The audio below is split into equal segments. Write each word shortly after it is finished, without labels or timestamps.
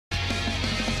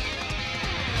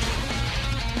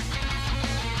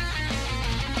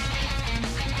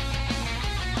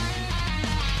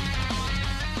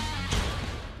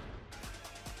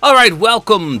Alright,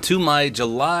 welcome to my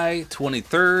July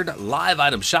 23rd live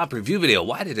item shop review video.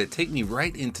 Why did it take me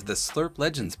right into the Slurp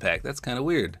Legends pack? That's kind of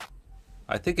weird.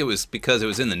 I think it was because it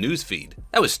was in the news feed.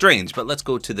 That was strange, but let's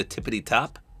go to the tippity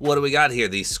top. What do we got here?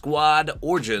 The Squad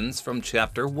Origins from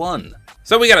Chapter 1.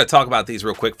 So we got to talk about these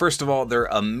real quick. First of all, they're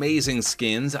amazing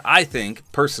skins. I think,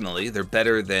 personally, they're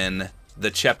better than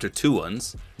the Chapter 2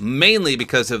 ones, mainly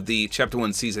because of the Chapter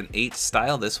 1 Season 8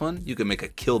 style. This one, you can make a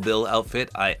Kill Bill outfit.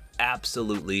 I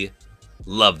absolutely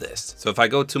love this. So if I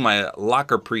go to my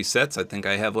locker presets, I think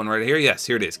I have one right here. Yes,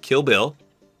 here it is, Kill Bill.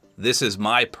 This is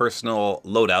my personal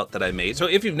loadout that I made. So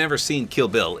if you've never seen Kill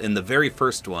Bill, in the very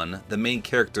first one, the main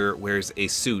character wears a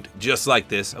suit just like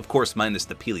this, of course minus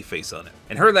the peely face on it.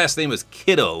 And her last name is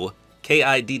Kiddo,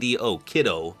 K-I-D-D-O,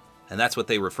 Kiddo, and that's what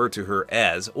they refer to her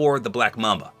as, or the Black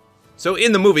Mamba. So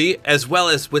in the movie, as well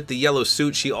as with the yellow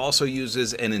suit, she also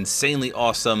uses an insanely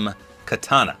awesome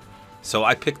katana. So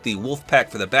I picked the wolf pack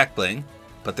for the back bling,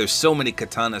 but there's so many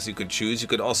katanas you could choose. You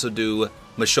could also do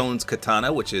Michonne's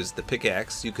katana, which is the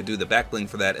pickaxe. You could do the back bling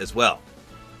for that as well.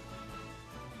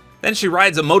 Then she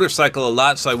rides a motorcycle a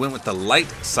lot, so I went with the light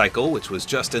cycle, which was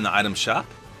just in the item shop.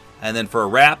 And then for a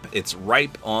wrap, it's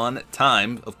ripe on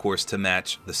time, of course, to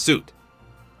match the suit.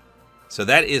 So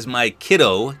that is my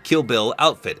Kiddo Kill Bill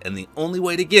outfit, and the only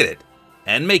way to get it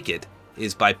and make it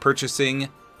is by purchasing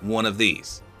one of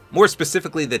these. More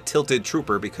specifically, the Tilted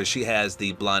Trooper, because she has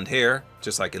the blonde hair,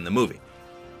 just like in the movie.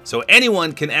 So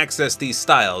anyone can access these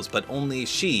styles, but only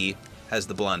she has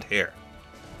the blonde hair.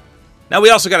 Now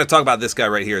we also got to talk about this guy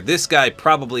right here. This guy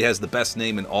probably has the best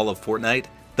name in all of Fortnite.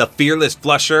 The Fearless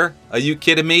Flusher. Are you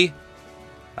kidding me?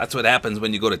 That's what happens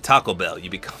when you go to Taco Bell. You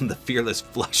become the Fearless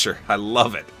Flusher. I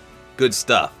love it. Good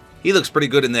stuff. He looks pretty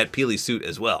good in that peely suit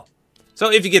as well. So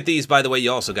if you get these, by the way,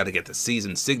 you also got to get the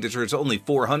season signature. It's only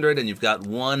 400, and you've got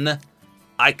one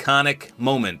iconic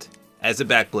moment as a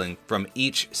back bling from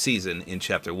each season in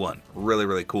Chapter 1. Really,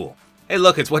 really cool. Hey,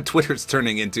 look, it's what Twitter's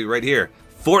turning into right here.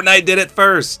 Fortnite did it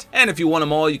first. And if you want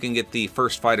them all, you can get the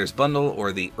First Fighters bundle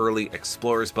or the Early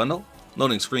Explorers bundle.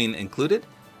 Loading screen included.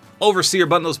 Overseer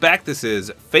bundles back. This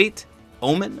is Fate,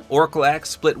 Omen, Oracle Axe,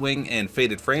 Split Wing, and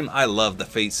Faded Frame. I love the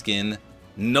Fate skin.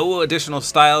 No additional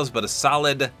styles, but a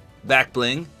solid back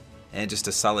bling and just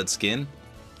a solid skin.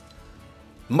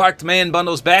 Marked Man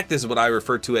bundles back. This is what I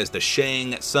refer to as the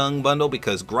Shang Tsung bundle,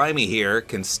 because Grimy here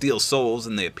can steal souls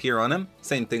and they appear on him.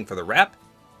 Same thing for the wrap.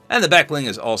 And the back bling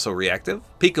is also reactive.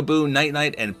 Peekaboo, Night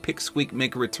Night, and Picksqueak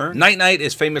make a return. Night Night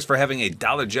is famous for having a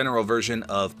Dollar General version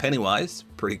of Pennywise.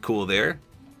 Pretty cool there.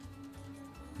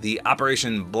 The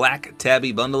Operation Black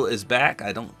Tabby bundle is back.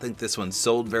 I don't think this one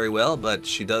sold very well, but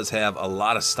she does have a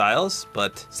lot of styles.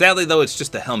 But sadly, though, it's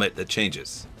just the helmet that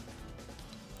changes.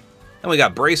 And we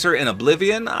got Bracer and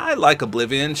Oblivion. I like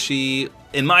Oblivion. She,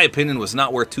 in my opinion, was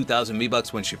not worth 2,000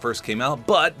 V-Bucks when she first came out,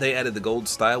 but they added the gold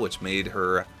style, which made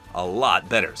her a lot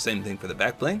better. Same thing for the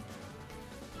back bling.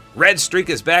 Red Streak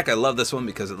is back. I love this one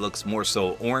because it looks more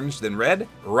so orange than red.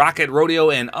 Rocket Rodeo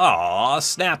and Aw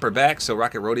Snap are back. So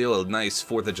Rocket Rodeo, a nice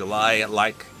 4th of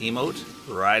July-like emote.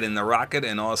 Riding the rocket,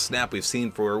 and Aw Snap we've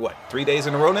seen for, what, 3 days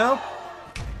in a row now?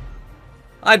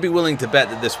 I'd be willing to bet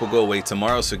that this will go away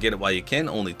tomorrow, so get it while you can.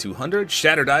 Only 200.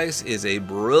 Shattered Ice is a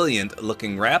brilliant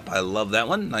looking wrap. I love that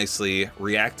one. Nicely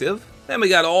reactive. Then we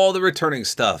got all the returning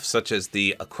stuff, such as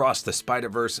the Across the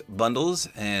Spider-Verse bundles,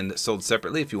 and sold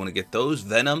separately if you want to get those.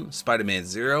 Venom, Spider-Man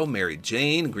Zero, Mary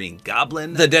Jane, Green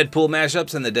Goblin, the Deadpool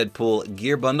mashups, and the Deadpool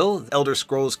gear bundle. Elder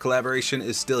Scrolls collaboration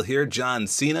is still here. John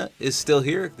Cena is still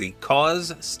here. The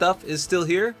Cause stuff is still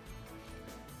here.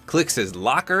 Clix's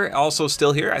Locker also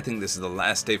still here. I think this is the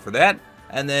last day for that.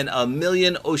 And then a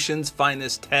million Ocean's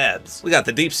Finest tabs. We got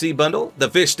the Deep Sea bundle, the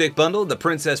Fish Stick bundle, the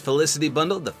Princess Felicity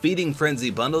bundle, the Feeding Frenzy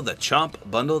bundle, the Chomp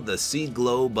bundle, the Sea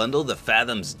Glow bundle, the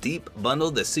Fathoms Deep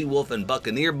bundle, the Seawolf and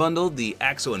Buccaneer bundle, the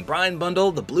Axo and Brine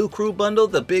bundle, the Blue Crew bundle,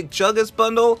 the Big Chuggas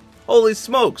bundle. Holy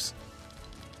smokes.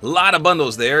 A lot of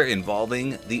bundles there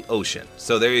involving the ocean.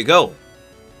 So there you go.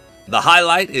 The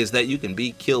highlight is that you can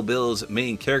be Kill Bill's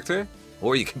main character,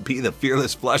 or you can be the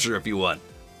Fearless Flusher if you want.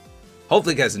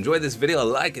 Hopefully you guys enjoyed this video. A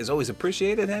like is always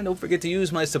appreciated, and don't forget to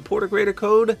use my Support-A-Creator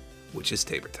Code, which is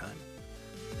Tabor time.